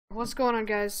What's going on,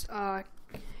 guys?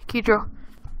 Keedro.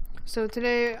 So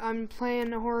today I'm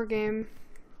playing a horror game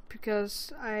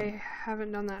because I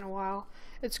haven't done that in a while.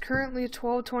 It's currently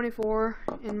 12:24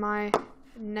 in my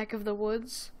neck of the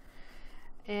woods,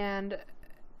 and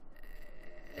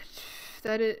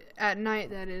that is at night.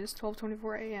 That is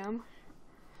 12:24 a.m.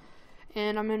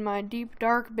 and I'm in my deep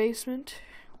dark basement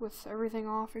with everything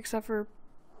off except for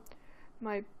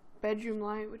my bedroom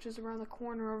light, which is around the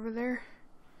corner over there,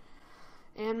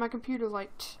 and my computer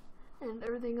light, and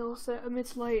everything else that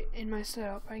emits light in my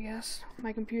setup, I guess.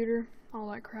 My computer,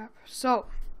 all that crap. So,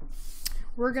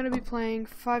 we're gonna be playing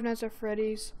Five Nights at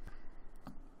Freddy's.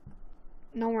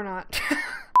 No, we're not.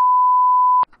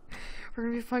 We're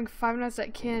gonna be playing Five Nights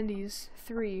at Candy's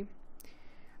 3.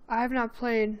 I have not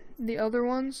played the other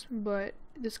ones, but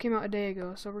this came out a day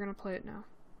ago, so we're gonna play it now.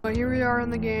 But here we are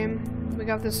in the game. We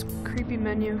got this creepy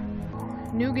menu.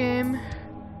 New game.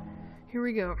 Here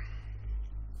we go.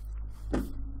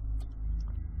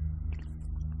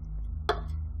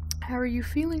 How are you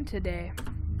feeling today?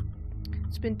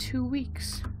 It's been 2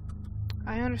 weeks.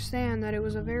 I understand that it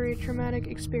was a very traumatic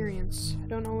experience. I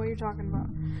don't know what you're talking about.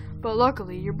 But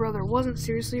luckily, your brother wasn't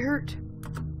seriously hurt.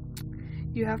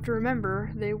 You have to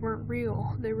remember, they weren't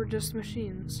real. They were just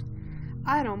machines.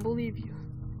 I don't believe you.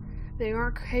 They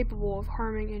aren't capable of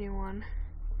harming anyone.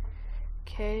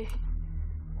 Okay?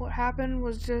 What happened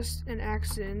was just an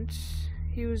accident.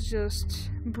 He was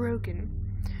just broken.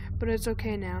 But it's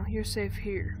okay now. You're safe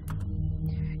here.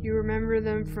 You remember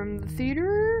them from the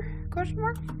theater? Question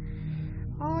mark?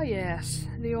 Oh yes,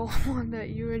 the old one that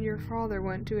you and your father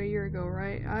went to a year ago,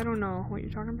 right? I don't know what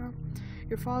you're talking about.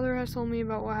 Your father has told me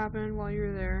about what happened while you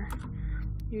were there.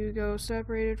 You go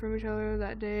separated from each other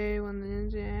that day when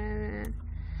the...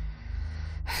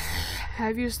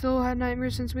 Have you still had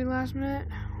nightmares since we last met?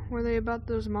 Were they about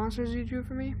those monsters you drew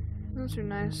for me? Those are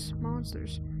nice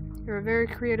monsters. You're a very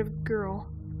creative girl.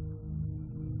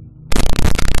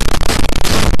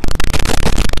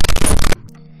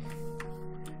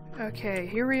 Okay,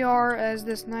 here we are as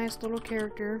this nice little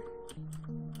character.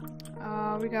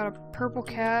 We got a purple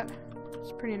cat.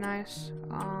 It's pretty nice.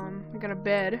 We got a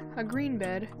bed, a green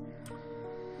bed.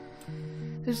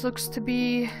 This looks to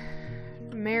be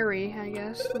Mary, I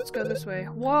guess. Let's go this way.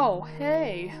 Whoa,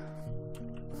 hey!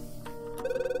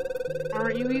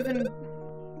 Aren't you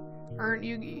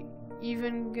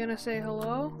even gonna say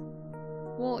hello?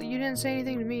 Well, you didn't say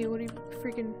anything to me. What do you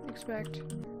freaking expect?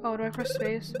 Oh, do I press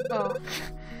space? Oh.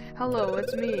 Hello,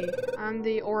 it's me. I'm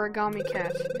the origami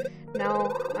cat.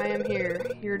 Now I am here.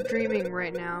 You're dreaming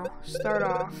right now. Start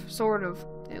off. Sort of,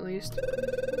 at least.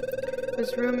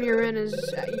 This room you're in is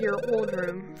your old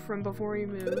room from before you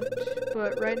moved.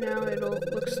 But right now it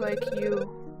looks like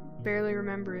you barely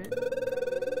remember it.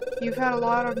 You've had a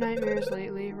lot of nightmares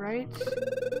lately, right?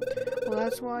 Well,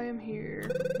 that's why I'm here.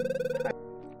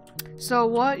 So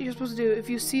what you're supposed to do, if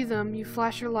you see them, you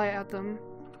flash your light at them,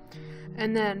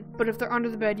 and then, but if they're under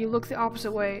the bed, you look the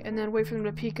opposite way, and then wait for them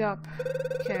to peek up.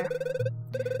 Okay.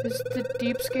 This is the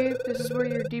deepscape. This is where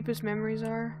your deepest memories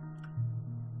are.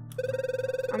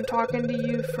 I'm talking to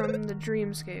you from the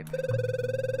dreamscape.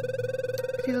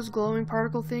 See those glowing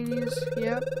particle thingies?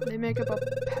 Yep, they make up a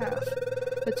path.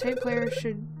 The tape player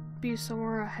should be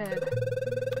somewhere ahead.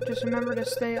 Just remember to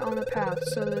stay on the path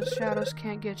so the shadows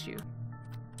can't get you.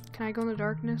 Can I go in the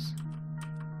darkness?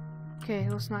 Okay,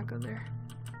 let's not go there.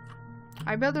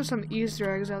 I bet there's some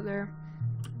Easter eggs out there.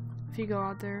 If you go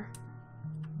out there.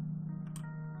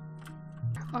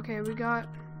 Okay, we got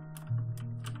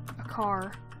a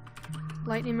car.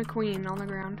 Lightning McQueen on the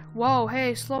ground. Whoa,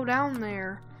 hey, slow down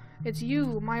there. It's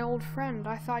you, my old friend.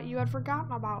 I thought you had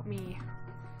forgotten about me.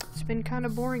 It's been kind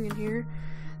of boring in here.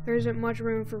 There isn't much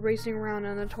room for racing around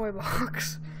in the toy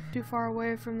box. Too far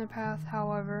away from the path,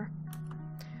 however.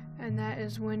 And that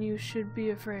is when you should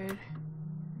be afraid.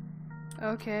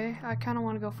 Okay, I kind of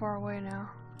want to go far away now.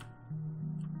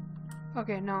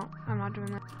 Okay, no, I'm not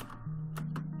doing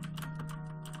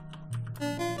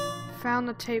that. Found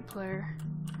the tape player.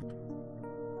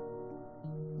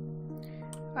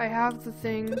 I have the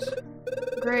things.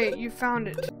 Great, you found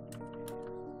it.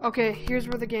 Okay, here's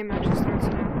where the game actually starts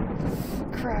now.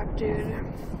 Crap, dude.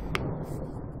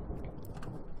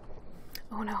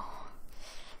 Oh no.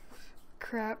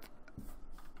 Crap.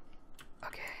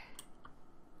 Okay.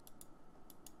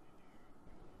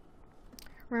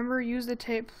 Remember, use the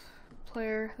tape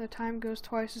player. The time goes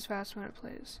twice as fast when it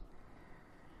plays.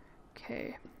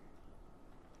 Okay.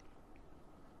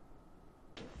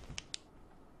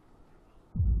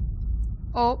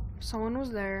 Oh, someone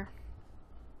was there.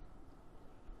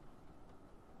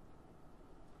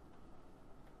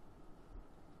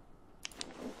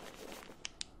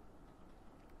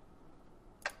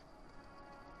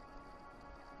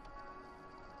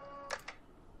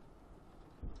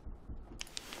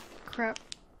 Crap.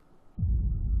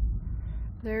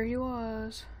 There he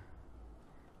was.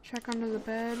 Check under the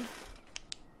bed.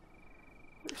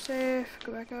 We're safe.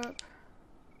 Go back up.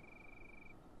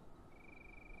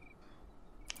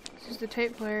 This is the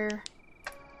tape player.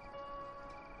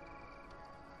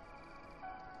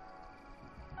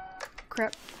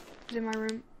 Crap. He's in my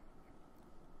room.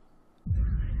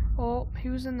 Oh, he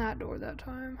was in that door that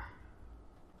time.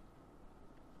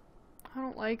 I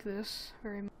don't like this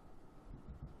very much.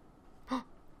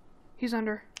 He's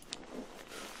under.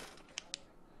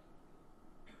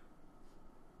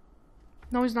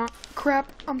 No, he's not.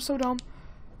 Crap, I'm so dumb.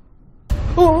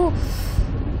 Oh!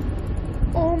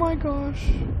 Oh my gosh.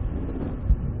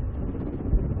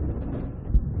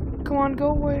 Come on, go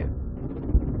away.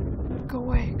 Go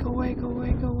away, go away, go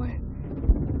away, go away.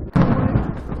 Go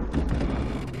away.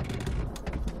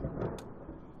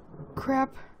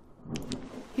 Crap.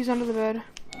 He's under the bed.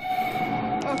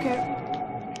 Okay.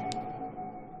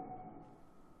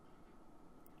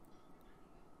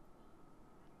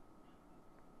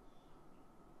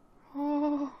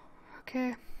 Oh,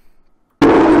 okay.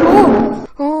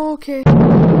 Oh, okay.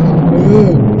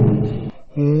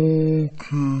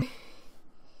 Okay.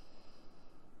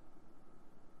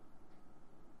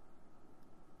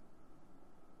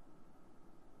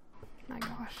 My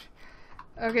gosh.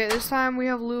 Okay, this time we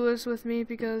have Lewis with me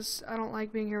because I don't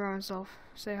like being here by myself.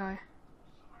 Say hi.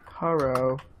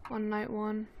 Hello. One night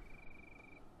one.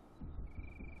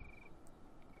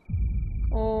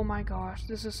 Oh my gosh,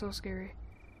 this is so scary.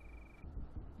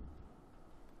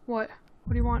 What?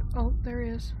 What do you want? Oh, there he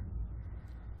is.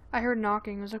 I heard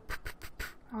knocking. It was like,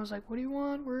 I was like, what do you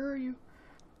want? Where are you?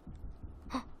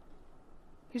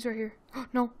 He's right here.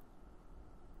 No.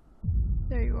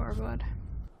 There you are, bud.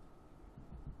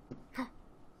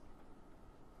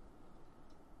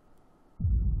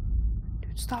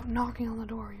 Dude, stop knocking on the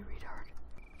door, you retard.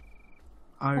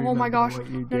 Oh my gosh.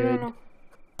 No.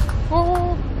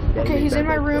 Oh, okay, he's in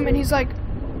my room and he's like,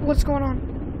 what's going on?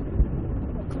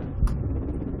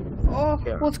 Oh,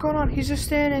 what's going on? He's just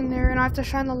standing there and I have to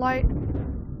shine the light.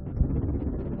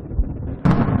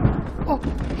 Oh,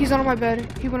 he's under my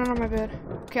bed. He went under my bed.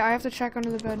 Okay, I have to check under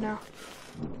the bed now.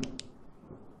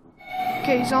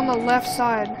 Okay, he's on the left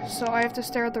side, so I have to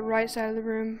stare at the right side of the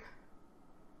room.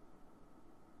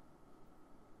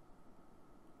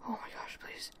 Oh my gosh,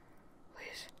 please.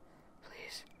 Please.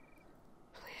 Please.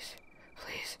 Please.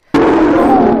 Please.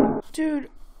 Dude.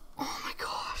 Oh my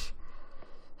gosh.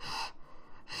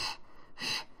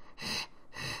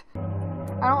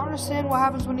 I don't understand what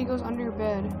happens when he goes under your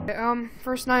bed.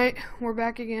 First night, we're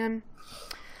back again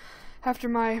after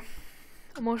my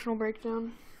emotional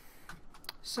breakdown.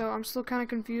 So I'm still kind of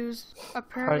confused.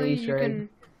 Apparently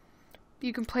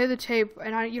you can play the tape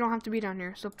and you don't have to be down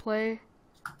here. So play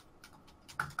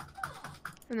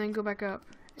and then go back up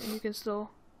and you can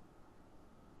still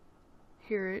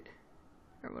hear it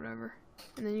or whatever.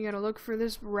 And then you gotta look for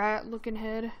this rat looking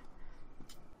head.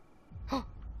 Oh,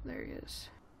 there he is.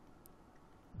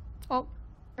 Oh,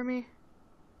 spare me.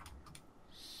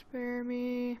 Spare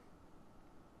me.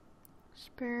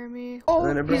 Spare me. Oh,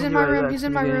 he's in my room. He's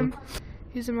in my room.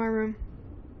 He's in my room.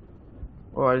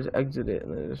 Oh, I just exited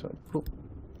and then it just went poop.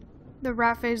 The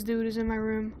rat face dude is in my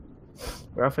room.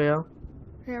 Raphael?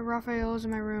 Yeah, Raphael is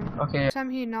in my room. Okay. Next time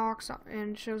he knocks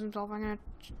and shows himself, I'm gonna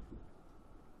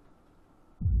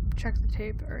check the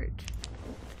tape. Alright.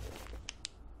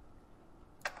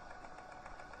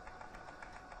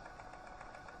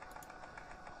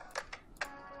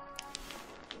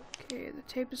 Okay, the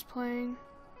tape is playing.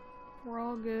 We're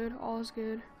all good. All is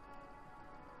good.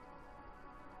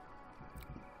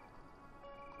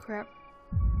 Crap.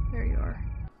 There you are.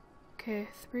 Okay,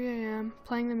 3 AM.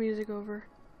 Playing the music over.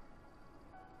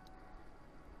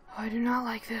 Oh, I do not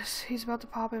like this. He's about to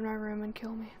pop in my room and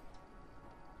kill me.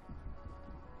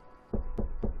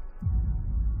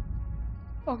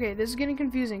 Okay, this is getting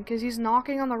confusing because he's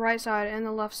knocking on the right side and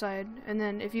the left side, and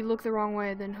then if you look the wrong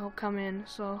way, then he'll come in,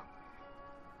 so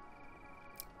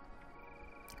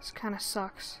this kind of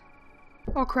sucks.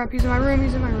 Oh crap, he's in my room,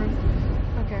 he's in my room.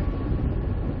 Okay.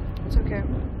 It's okay.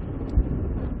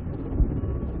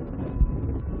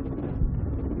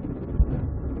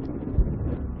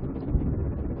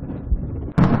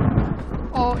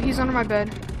 Oh, he's under my bed.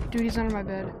 Dude, he's under my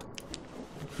bed.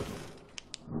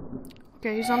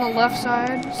 Okay, he's on the left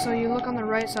side, so you look on the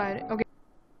right side. Okay.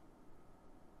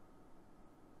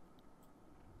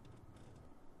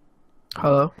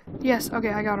 Hello? Yes,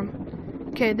 okay, I got him.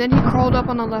 Okay, then he crawled up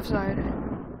on the left side.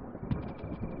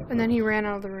 And then he ran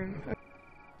out of the room.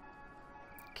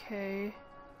 Okay.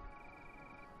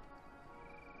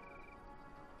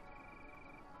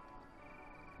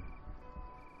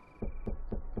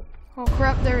 Oh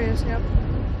crap, there he is, yep.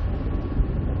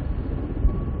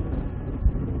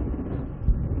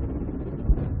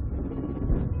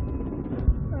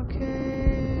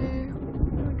 Okay,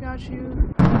 I got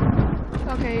you.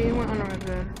 Okay, he went under my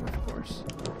bed, of course.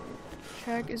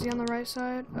 Check, is he on the right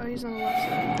side? Oh, he's on the left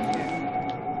side.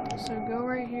 Okay. So go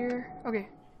right here. Okay.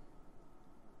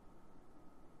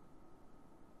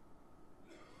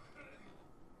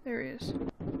 There he is.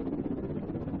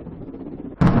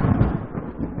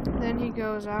 Then he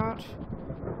goes out.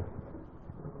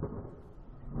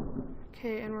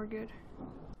 Okay, and we're good.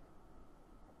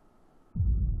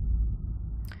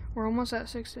 We're almost at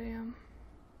 6 a.m.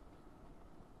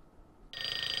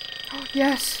 Oh,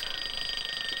 yes!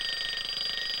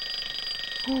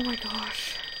 Oh my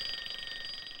gosh.